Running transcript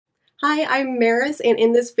Hi, I'm Meris, and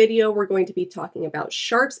in this video we're going to be talking about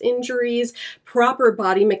sharps injuries, proper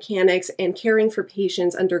body mechanics, and caring for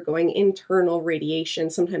patients undergoing internal radiation,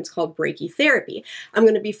 sometimes called brachytherapy. I'm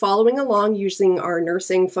going to be following along using our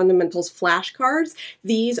Nursing Fundamentals flashcards.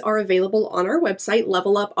 These are available on our website,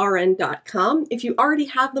 leveluprn.com. If you already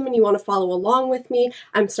have them and you want to follow along with me,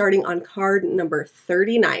 I'm starting on card number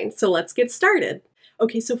 39. So let's get started.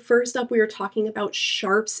 Okay, so first up, we are talking about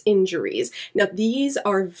sharps injuries. Now, these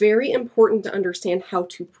are very important to understand how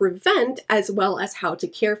to prevent as well as how to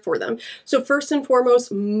care for them. So first and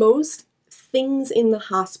foremost, most things in the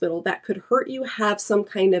hospital that could hurt you have some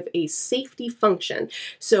kind of a safety function.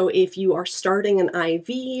 So if you are starting an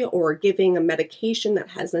IV or giving a medication that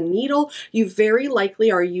has a needle, you very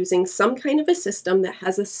likely are using some kind of a system that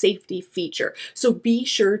has a safety feature. So be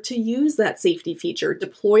sure to use that safety feature.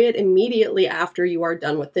 Deploy it immediately after you are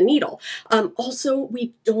done with the needle. Also,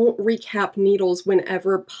 we don't recap needles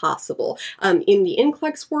whenever possible. In the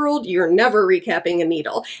NCLEX world, you're never recapping a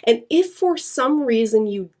needle. And if for some reason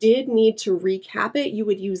you did need to recap it, you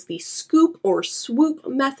would use the scoop or swoop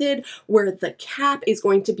method, where the cap is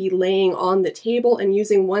going to be laying on the table, and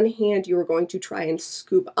using one hand you are going to try and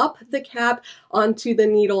scoop up the cap onto the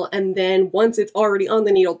needle, and then once it's already on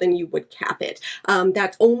the needle, then you would cap it.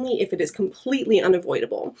 That's only if it is completely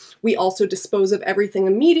unavoidable. We also dispose of everything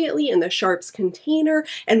immediately in the sharps container,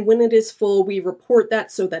 and when it is full, we report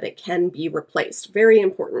that so that it can be replaced. Very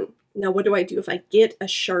important. Now, what do I do if I get a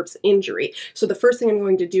sharps injury? So the first thing I'm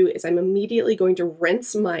going to do is I'm immediately going to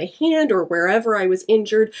rinse my hand or wherever I was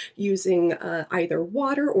injured using either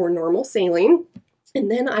water or normal saline. And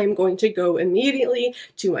then I'm going to go immediately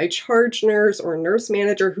to my charge nurse or nurse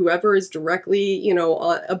manager, whoever is directly,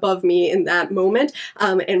 above me in that moment,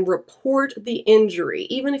 and report the injury.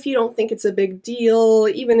 Even if you don't think it's a big deal,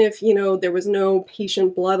 even if, there was no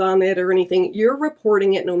patient blood on it or anything, you're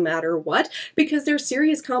reporting it no matter what, because there's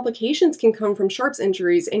serious complications can come from sharps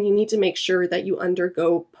injuries, and you need to make sure that you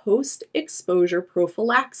undergo post-exposure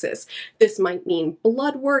prophylaxis. This might mean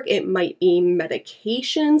blood work, it might mean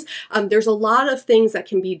medications. There's a lot of things that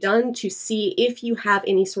can be done to see if you have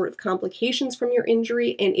any sort of complications from your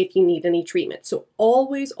injury and if you need any treatment. So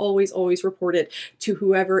always, always, always report it to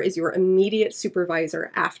whoever is your immediate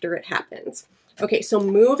supervisor after it happens. Okay, so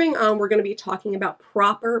moving on, we're going to be talking about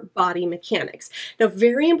proper body mechanics. Now,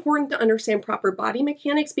 very important to understand proper body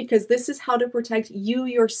mechanics, because this is how to protect you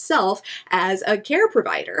yourself as a care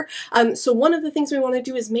provider. So one of the things we want to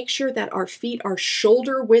do is make sure that our feet are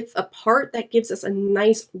shoulder width apart. That gives us a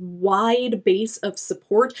nice wide base of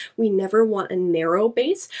support. We never want a narrow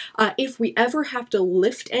base. If we ever have to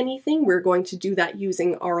lift anything, we're going to do that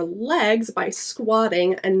using our legs by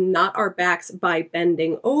squatting and not our backs by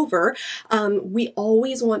bending over. We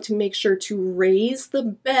always want to make sure to raise the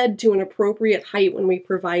bed to an appropriate height when we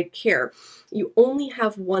provide care. You only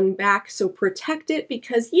have one back, so protect it,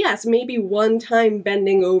 because yes, maybe one time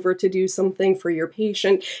bending over to do something for your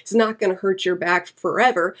patient is not going to hurt your back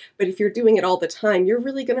forever, but if you're doing it all the time, you're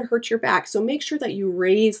really going to hurt your back. So make sure that you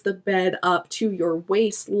raise the bed up to your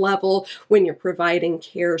waist level when you're providing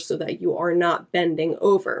care so that you are not bending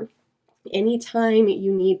over. Anytime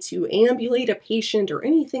you need to ambulate a patient or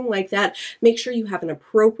anything like that, make sure you have an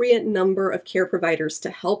appropriate number of care providers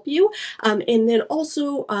to help you. And then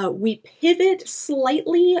also we pivot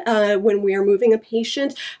slightly when we are moving a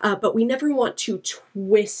patient, but we never want to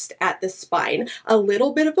twist at the spine. A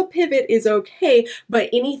little bit of a pivot is okay, but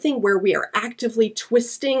anything where we are actively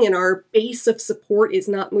twisting and our base of support is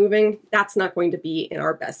not moving, that's not going to be in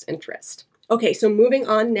our best interest. Okay, so moving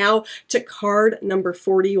on now to card number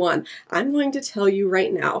 41. I'm going to tell you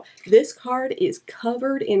right now, this card is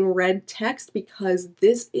covered in red text because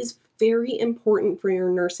this is very important for your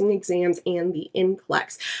nursing exams and the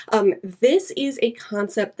NCLEX. This is a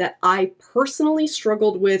concept that I personally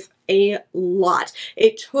struggled with a lot.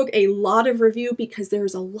 It took a lot of review because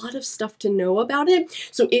there's a lot of stuff to know about it.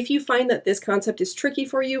 So if you find that this concept is tricky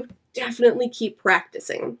for you, definitely keep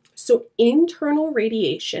practicing. So internal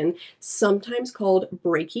radiation, sometimes called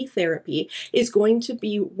brachytherapy, is going to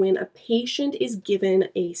be when a patient is given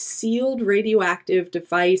a sealed radioactive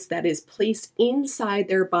device that is placed inside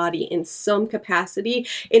their body in some capacity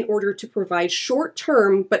in order to provide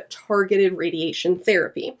short-term but targeted radiation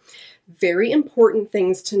therapy. Very important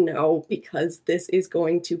things to know, because this is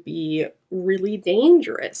going to be really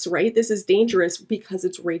dangerous, right? This is dangerous because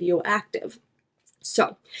it's radioactive.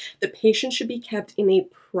 So the patient should be kept in a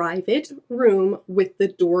private room with the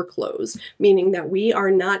door closed, meaning that we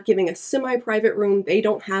are not giving a semi-private room. They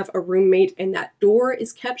don't have a roommate, and that door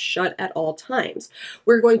is kept shut at all times.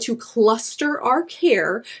 We're going to cluster our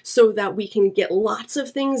care so that we can get lots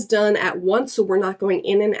of things done at once, so we're not going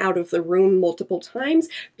in and out of the room multiple times,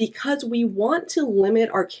 because we want to limit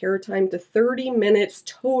our care time to 30 minutes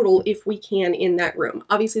total if we can in that room.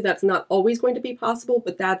 Obviously, that's not always going to be possible,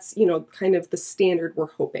 but that's, you know, kind of the standard we're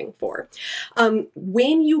hoping for.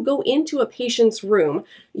 When you go into a patient's room,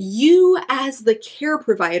 you as the care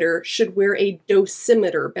provider should wear a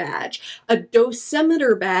dosimeter badge. A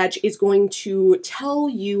dosimeter badge is going to tell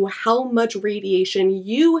you how much radiation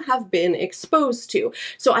you have been exposed to.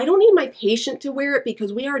 So I don't need my patient to wear it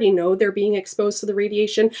because we already know they're being exposed to the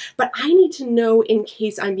radiation, but I need to know in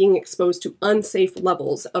case I'm being exposed to unsafe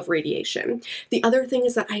levels of radiation. The other thing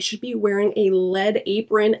is that I should be wearing a lead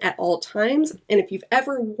apron at all times, and if you've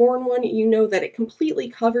ever worn one, you know that it completely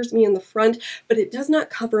covers me in the front, but it does not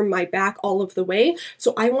cover my back all of the way.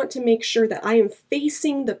 So I want to make sure that I am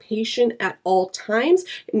facing the patient at all times,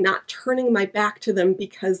 not turning my back to them,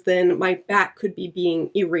 because then my back could be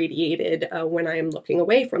being irradiated when I am looking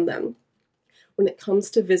away from them. When it comes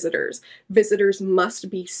to visitors, visitors must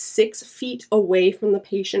be 6 feet away from the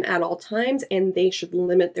patient at all times, and they should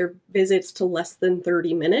limit their visits to less than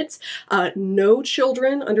 30 minutes. No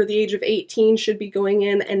children under the age of 18 should be going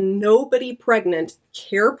in, and nobody pregnant,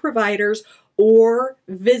 care providers, or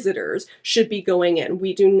visitors should be going in.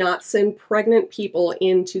 We do not send pregnant people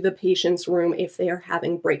into the patient's room if they are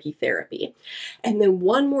having brachytherapy. And then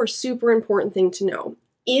one more super important thing to know.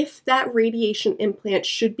 If that radiation implant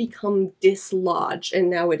should become dislodged, and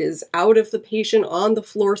now it is out of the patient, on the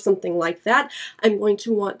floor, something like that, I'm going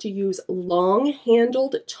to want to use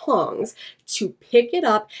long-handled tongs to pick it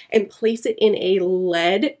up and place it in a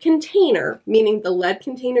lead container, meaning the lead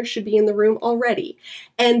container should be in the room already.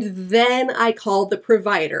 And then I call the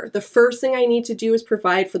provider. The first thing I need to do is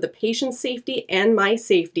provide for the patient's safety and my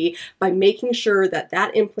safety by making sure that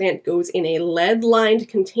that implant goes in a lead-lined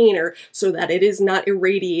container so that it is not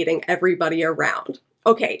irradiating everybody around.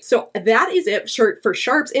 Okay, so that is it for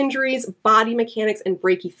sharps injuries, body mechanics, and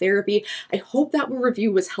brachytherapy. I hope that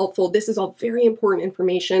review was helpful. This is all very important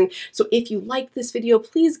information. So if you liked this video,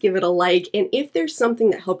 please give it a like. And if there's something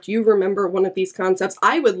that helped you remember one of these concepts,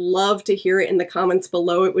 I would love to hear it in the comments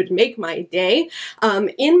below. It would make my day.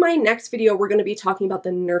 In my next video, we're going to be talking about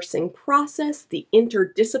the nursing process, the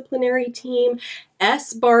interdisciplinary team,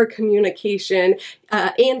 S-bar communication,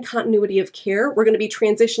 and continuity of care. We're going to be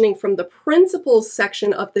transitioning from the principles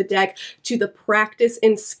section of the deck to the practice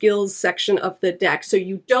and skills section of the deck. So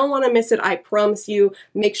you don't want to miss it, I promise you.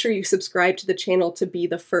 Make sure you subscribe to the channel to be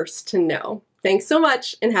the first to know. Thanks so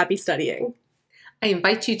much, and happy studying. I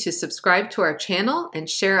invite you to subscribe to our channel and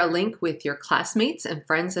share a link with your classmates and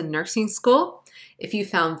friends in nursing school. If you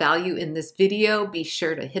found value in this video, be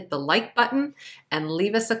sure to hit the like button and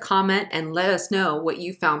leave us a comment and let us know what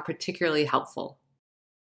you found particularly helpful.